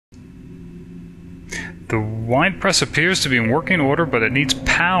The wine press appears to be in working order, but it needs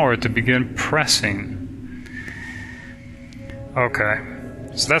power to begin pressing. Okay.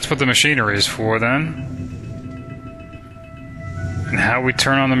 So that's what the machinery is for, then. And how we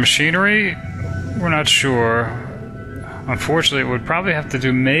turn on the machinery, we're not sure. Unfortunately, it would probably have to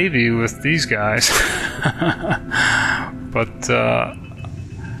do maybe with these guys. But I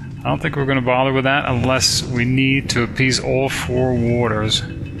don't think we're going to bother with that unless we need to appease all four waters.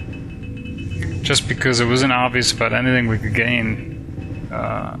 Just because it wasn't obvious about anything we could gain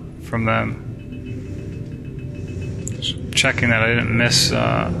from them. Just checking that I didn't miss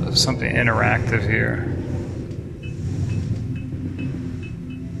something interactive here.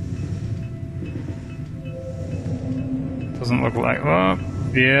 Doesn't look like... Oh,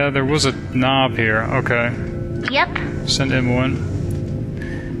 yeah, there was a knob here. Okay. Yep. Send Imoen.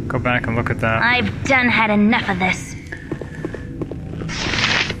 Go back and look at that. I've done had enough of this.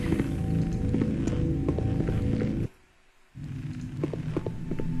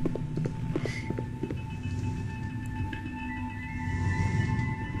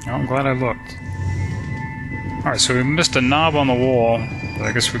 Oh, I'm glad I looked. Alright, so we missed a knob on the wall that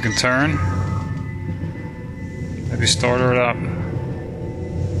I guess we can turn. Maybe start it up.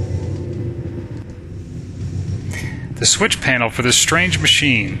 The switch panel for this strange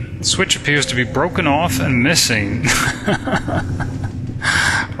machine. The switch appears to be broken off and missing.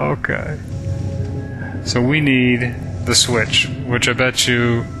 Okay. So we need the switch, which I bet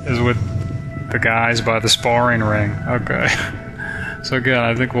you is with the guys by the sparring ring. Okay. So again,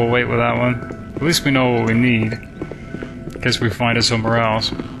 I think we'll wait with that one. At least we know what we need. In case we find it somewhere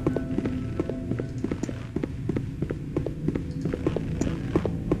else.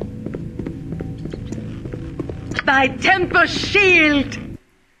 By Temple Shield!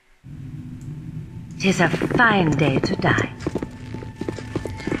 'Tis a fine day to die.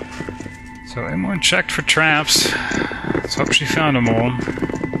 So Imoen checked for traps. Let's hope she found them all.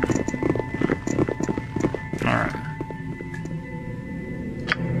 Alright.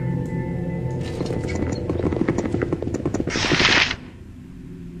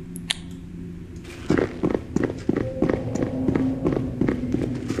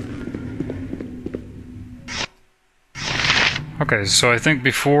 Okay, so I think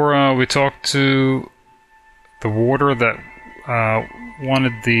before we talked to the warder that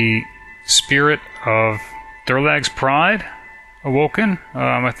wanted the spirit of Durlag's pride awoken,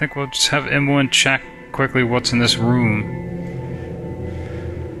 I think we'll just have Imoen check quickly what's in this room.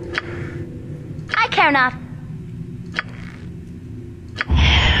 I care not.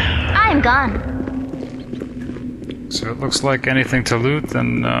 I am gone. So it looks like anything to loot,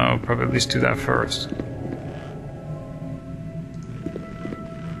 then we'll probably at least do that first.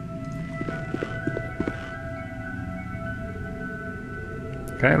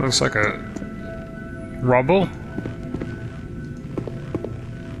 Okay, it looks like a rubble.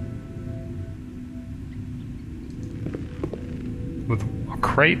 With a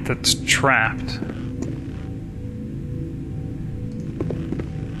crate that's trapped.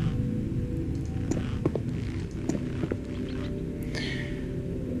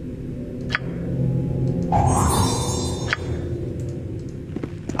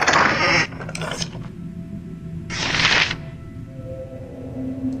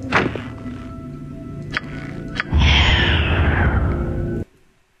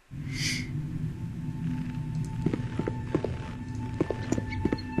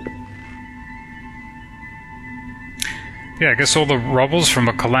 Yeah, I guess all the rubble's from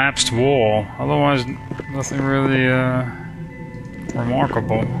a collapsed wall. Otherwise, nothing really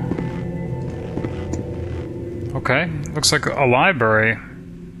remarkable. Okay, looks like a library.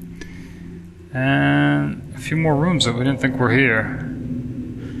 And a few more rooms that we didn't think were here.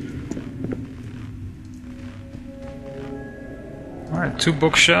 Alright, 2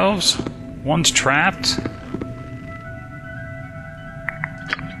 bookshelves. One's trapped.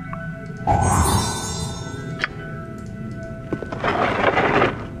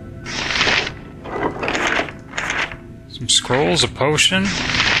 Scrolls, a potion.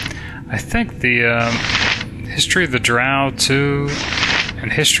 I think the History of the Drow too,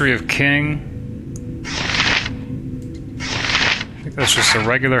 and History of King. I think that's just a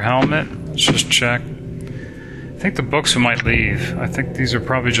regular helmet. Let's just check. I think the books we might leave. I think these are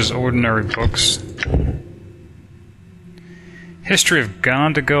probably just ordinary books. History of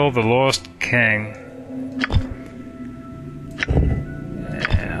Gondagal, the Lost King.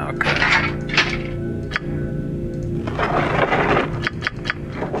 Yeah, okay.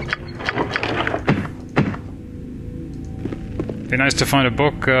 Be nice to find a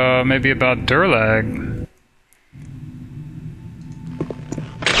book, maybe about Durlag.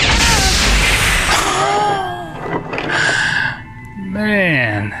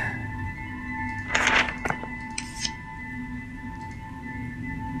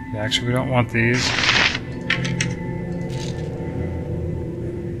 Actually, we don't want these.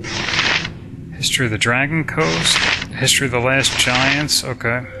 History of the Dragon Coast. History of the Last Giants.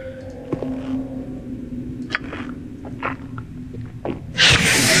 Okay.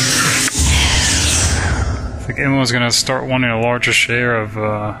 I think Imoen's gonna start wanting a larger share of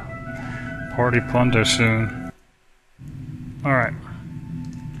party plunder soon. Alright.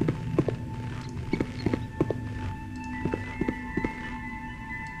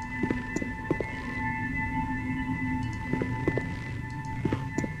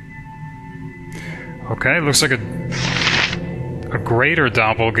 Okay, looks like a greater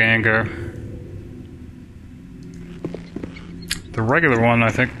doppelganger. The regular one,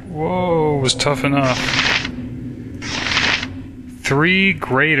 I think, whoa, was tough enough. 3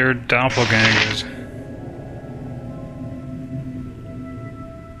 greater doppelgangers.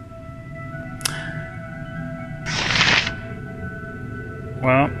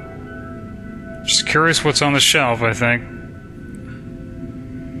 Well, just curious what's on the shelf, I think.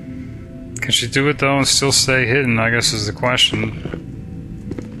 Can she do it though and still stay hidden, I guess is the question.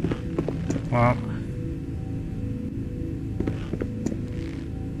 Well.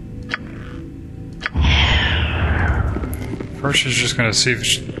 First she's just gonna see if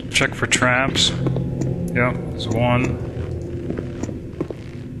she check for traps. Yep, there's one.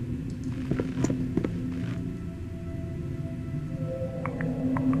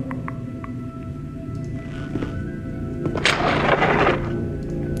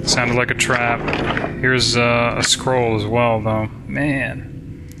 Sounded like a trap. Here's a scroll as well, though. Man.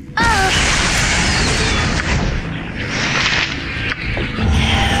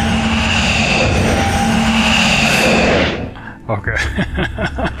 Okay.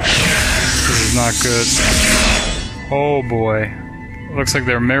 This is not good. Oh boy. Looks like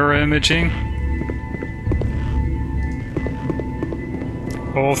they're mirror imaging.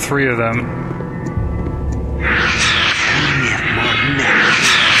 All 3 of them.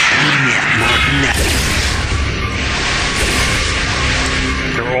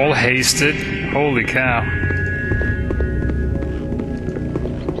 They're all hasted. Holy cow.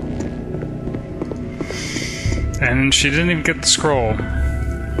 And she didn't even get the scroll.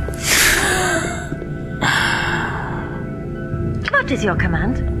 What is your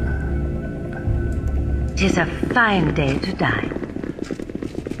command? 'Tis a fine day to die.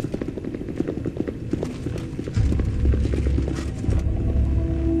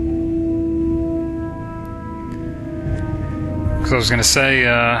 I was going to say,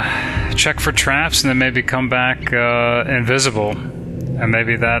 check for traps and then maybe come back invisible. And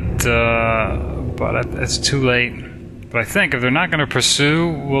maybe that, but it's too late. But I think if they're not going to pursue,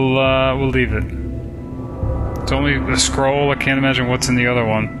 we'll leave it. It's only a scroll, I can't imagine what's in the other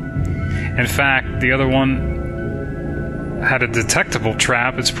one. In fact, the other one had a detectable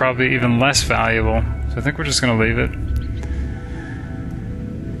trap, it's probably even less valuable. So I think we're just going to leave it.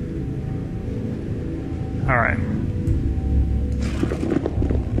 Alright.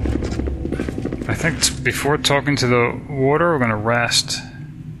 I think before talking to the water, we're going to rest.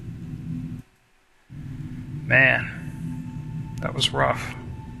 Man, that was rough.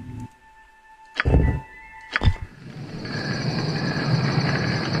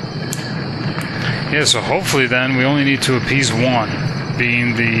 Yeah, so hopefully then we only need to appease one,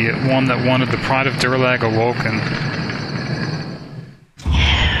 being the one that wanted the pride of Durlag awoken.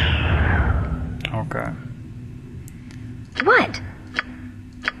 Okay. What?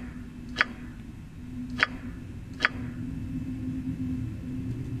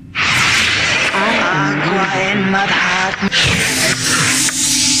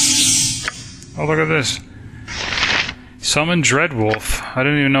 Oh, look at this. Summon Dreadwolf. I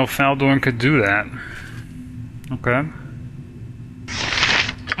didn't even know Baldur could do that. Okay.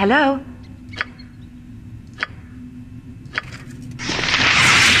 Hello?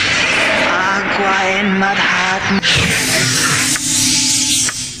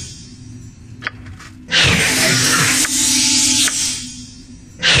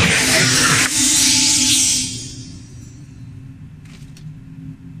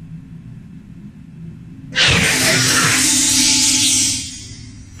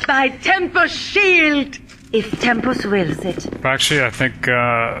 By Tempus shield! If Tempus wills it. Actually, I think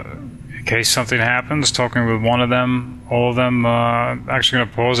in case something happens, talking with one of them, all of them, actually going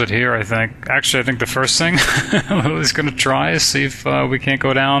to pause it here, I think. Actually, I think the first thing Lily's going to try is see if we can't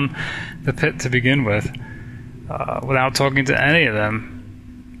go down the pit to begin with without talking to any of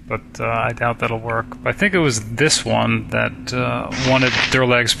them. But I doubt that'll work. But I think it was this one that wanted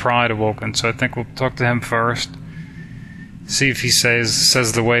Durlag's pride awoken, so I think we'll talk to him first. See if he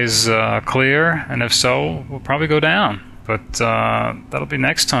says the way's clear, and if so, we'll probably go down. But that'll be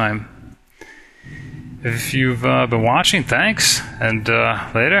next time. If you've been watching, thanks, and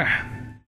later.